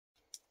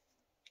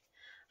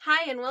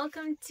Hi and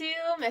welcome to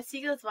Messy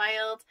Goes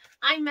Wild.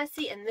 I'm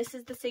Messy and this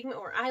is the segment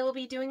where I will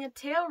be doing a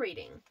tarot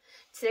reading.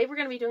 Today we're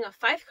going to be doing a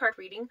 5-card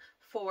reading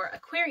for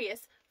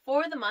Aquarius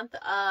for the month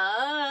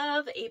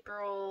of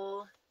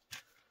April.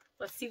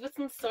 Let's see what's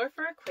in store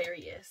for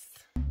Aquarius.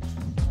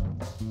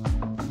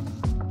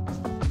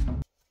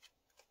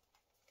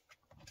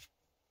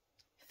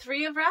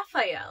 Three of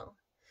Raphael.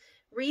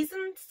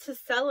 Reasons to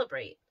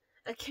celebrate.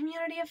 A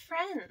community of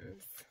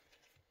friends.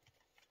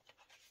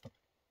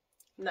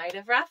 Knight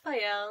of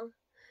Raphael.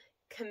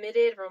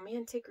 Committed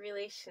romantic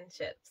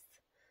relationships.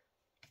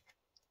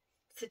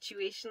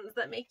 Situations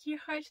that make your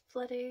heart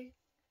flutter.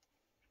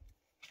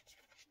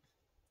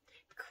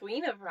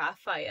 Queen of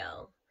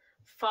Raphael.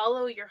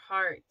 Follow your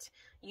heart.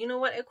 You know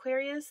what,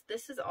 Aquarius?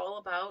 This is all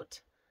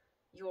about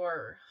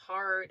your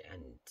heart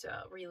and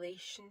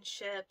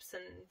relationships,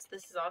 and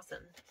this is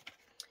awesome.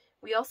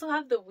 We also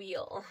have the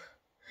Wheel.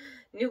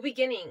 New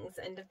beginnings,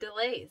 end of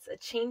delays, a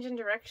change in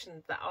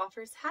directions that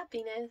offers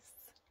happiness.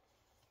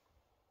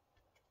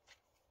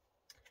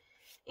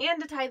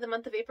 And to tie the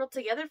month of April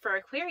together for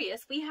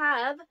Aquarius, we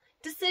have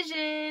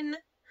Decision.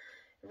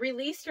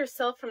 Release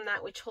yourself from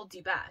that which holds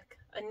you back.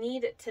 A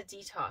need to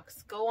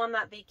detox. Go on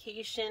that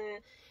vacation.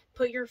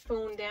 Put your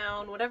phone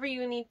down. Whatever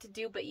you need to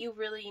do, but you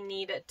really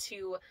need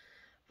to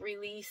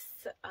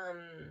release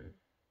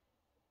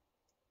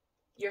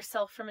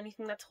yourself from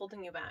anything that's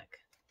holding you back.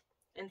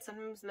 And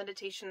sometimes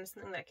meditation is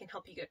something that can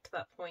help you get to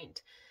that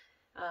point.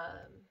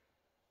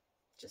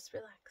 Just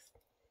relax.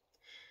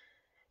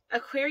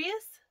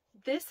 Aquarius,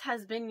 this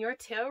has been your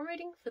tarot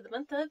reading for the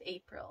month of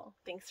April.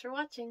 Thanks for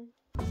watching.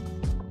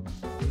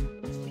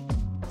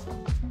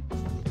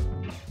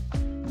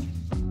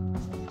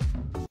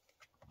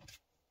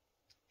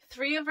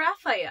 Three of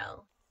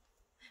Raphael.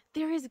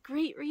 There is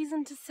great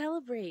reason to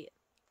celebrate.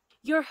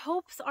 Your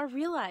hopes are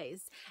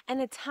realized,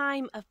 and a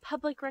time of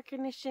public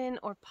recognition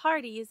or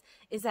parties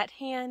is at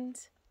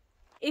hand.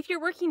 If you're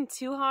working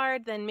too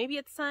hard, then maybe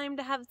it's time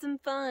to have some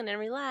fun and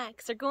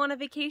relax or go on a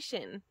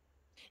vacation.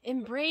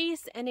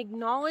 Embrace and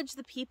acknowledge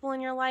the people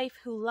in your life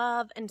who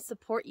love and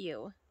support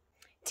you.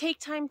 Take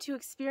time to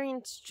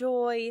experience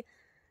joy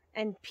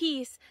and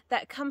peace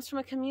that comes from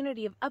a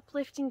community of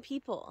uplifting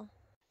people.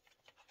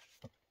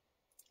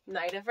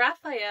 Knight of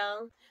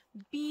Raphael.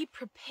 Be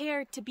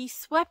prepared to be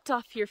swept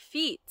off your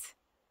feet.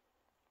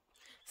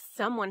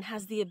 Someone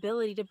has the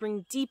ability to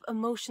bring deep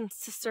emotions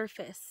to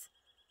surface.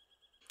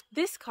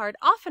 This card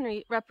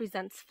often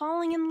represents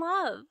falling in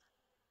love.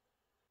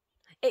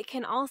 It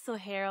can also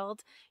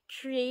herald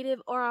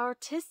creative or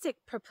artistic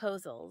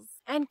proposals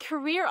and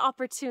career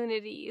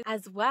opportunities,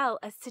 as well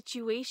as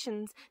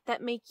situations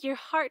that make your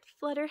heart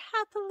flutter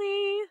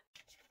happily.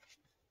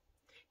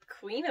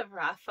 Queen of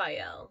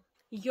Raphael.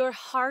 Your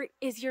heart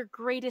is your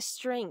greatest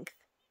strength.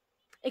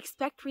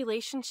 Expect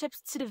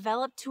relationships to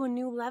develop to a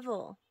new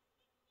level.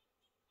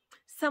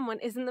 Someone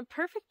is in the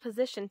perfect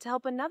position to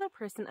help another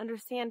person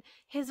understand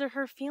his or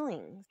her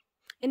feelings.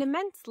 An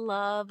immense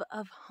love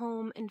of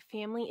home and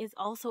family is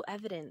also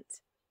evident.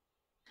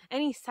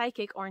 Any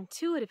psychic or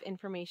intuitive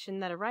information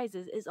that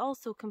arises is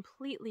also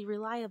completely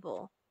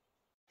reliable.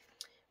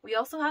 We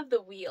also have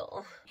the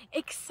Wheel.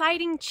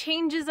 Exciting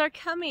changes are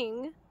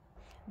coming.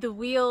 The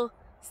wheel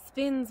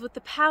spins with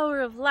the power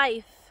of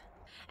life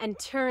and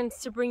turns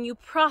to bring you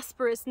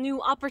prosperous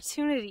new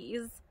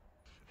opportunities.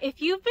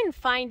 If you've been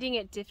finding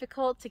it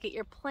difficult to get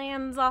your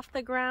plans off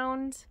the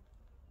ground,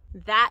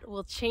 that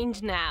will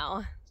change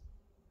now.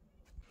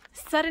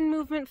 Sudden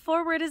movement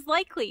forward is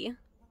likely.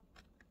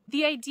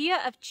 The idea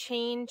of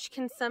change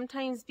can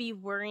sometimes be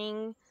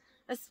worrying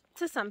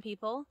to some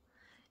people.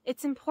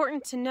 It's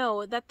important to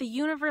know that the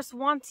universe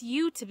wants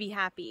you to be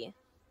happy.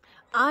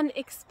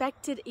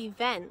 Unexpected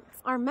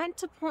events are meant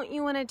to point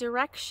you in a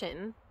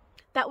direction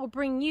that will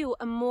bring you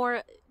a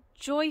more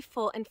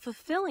joyful and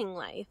fulfilling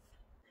life.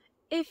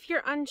 If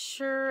you're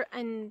unsure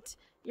and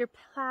your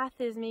path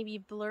is maybe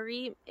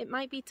blurry, it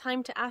might be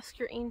time to ask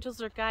your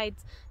angels or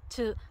guides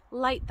to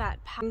light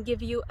that path and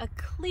give you a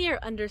clear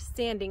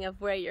understanding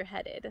of where you're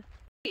headed.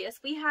 Yes,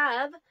 we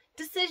have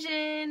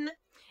Decision.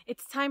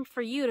 It's time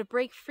for you to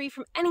break free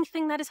from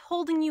anything that is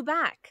holding you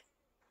back.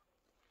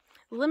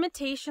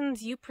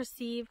 Limitations you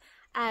perceive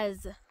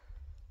as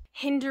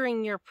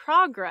hindering your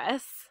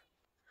progress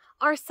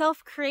are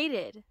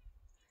self-created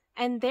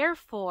and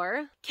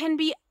therefore can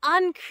be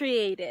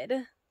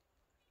uncreated.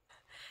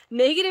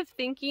 Negative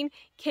thinking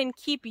can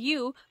keep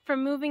you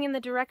from moving in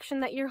the direction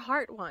that your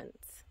heart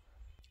wants.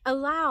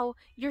 Allow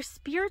your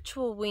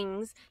spiritual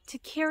wings to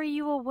carry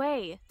you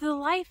away to the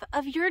life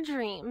of your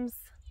dreams.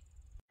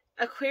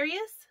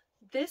 Aquarius,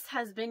 this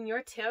has been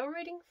your tarot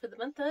reading for the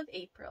month of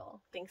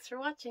April. Thanks for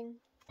watching.